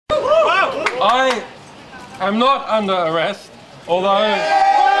I am not under arrest, although...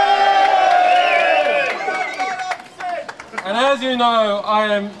 And as you know, I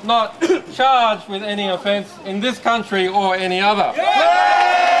am not charged with any offence in this country or any other.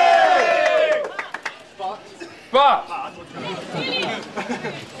 But,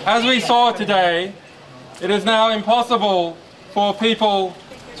 as we saw today, it is now impossible for people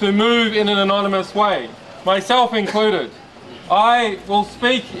to move in an anonymous way, myself included. I will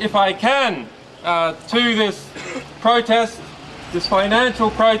speak, if I can, to this protest, this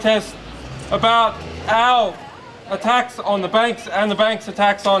financial protest, about our attacks on the banks and the banks'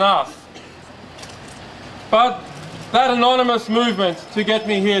 attacks on us. But that anonymous movement to get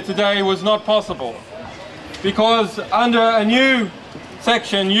me here today was not possible, because under a new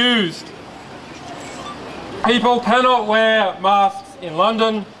section used, people cannot wear masks in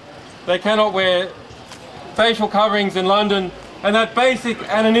London, they cannot wear facial coverings in London, and that basic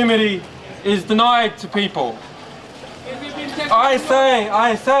anonymity is denied to people. I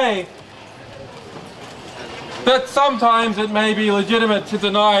say that sometimes it may be legitimate to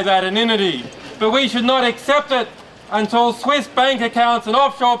deny that anonymity, but we should not accept it until Swiss bank accounts and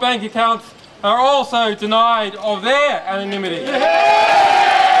offshore bank accounts are also denied of their anonymity.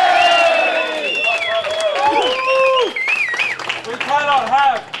 We cannot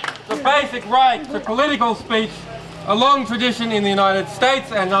have the basic right to political speech, a long tradition in the United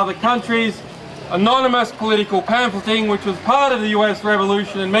States and other countries, anonymous political pamphleting, which was part of the US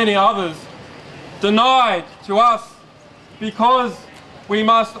Revolution and many others, denied to us because we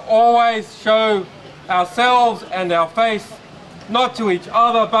must always show ourselves and our face not to each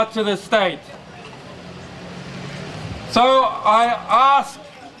other but to the state. So I ask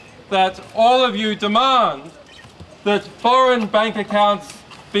that all of you demand that foreign bank accounts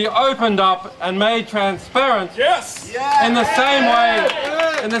be opened up and made transparent. Yes! In the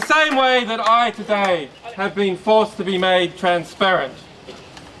same way that I today have been forced to be made transparent.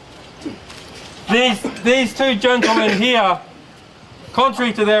 These two gentlemen here,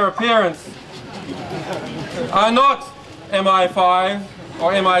 contrary to their appearance, are not MI5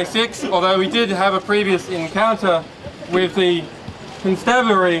 or MI6, although we did have a previous encounter with the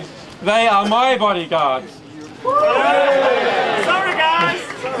constabulary. They are my bodyguards. Sorry guys!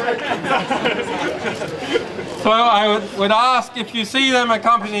 So I would ask, if you see them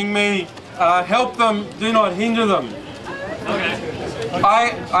accompanying me, help them, do not hinder them.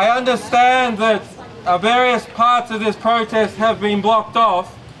 I understand that various parts of this protest have been blocked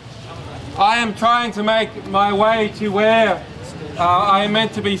off. I am trying to make my way to where I am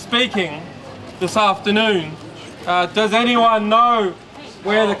meant to be speaking this afternoon. Does anyone know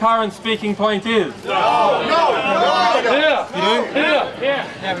where the current speaking point is? No! Here! You do? Here!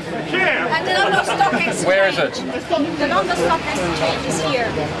 And the London Stock Exchange. Where is it? The London Stock Exchange is here.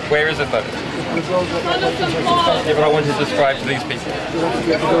 Where is it though? Yeah, but I want you to describe to these people.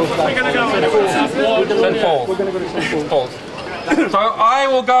 We're going to go St. Paul's. St. Paul's. So I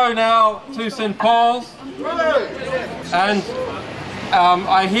will go now to St. Paul's, and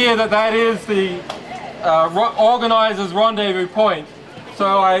I hear that that is the organisers' rendezvous point. So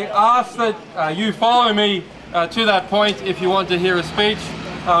I ask that you follow me to that point if you want to hear a speech.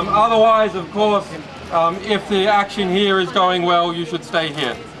 Otherwise, of course, if the action here is going well, you should stay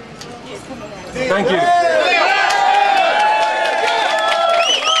here. Thank you.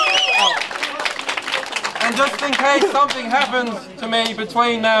 And just in case something happens to me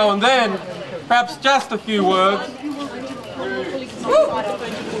between now and then, perhaps just a few words.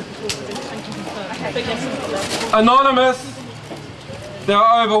 Anonymous, there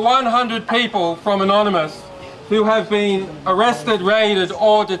are over 100 people from Anonymous who have been arrested, raided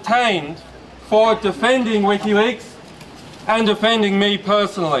or detained for defending WikiLeaks and defending me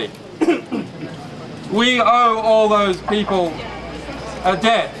personally. We owe all those people a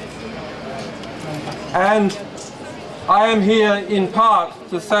debt. And I am here in part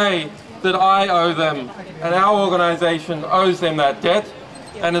to say that I owe them, and our organisation owes them that debt.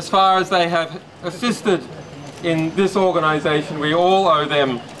 And as far as they have assisted in this organisation, we all owe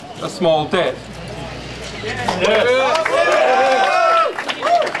them a small debt. Yes.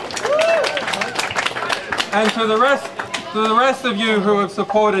 And to the rest of you who have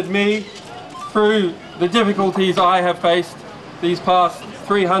supported me through the difficulties I have faced these past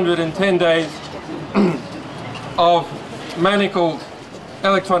 310 days of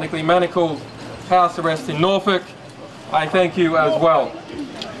electronically manacled house arrest in Norfolk, I thank you as well.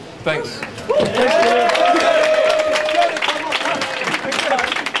 Thanks.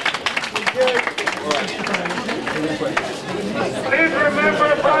 Please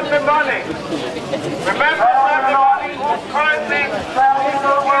remember about the money. Remember that the money was currently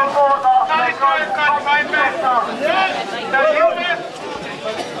cut my man. The unit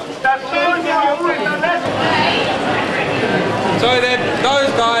that told you who is the left. So then those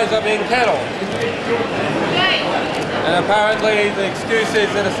guys are being kettled. And apparently the excuse is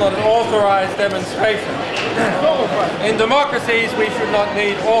that it's not an authorised demonstration. In democracies we should not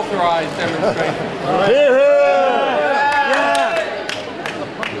need authorised demonstrations.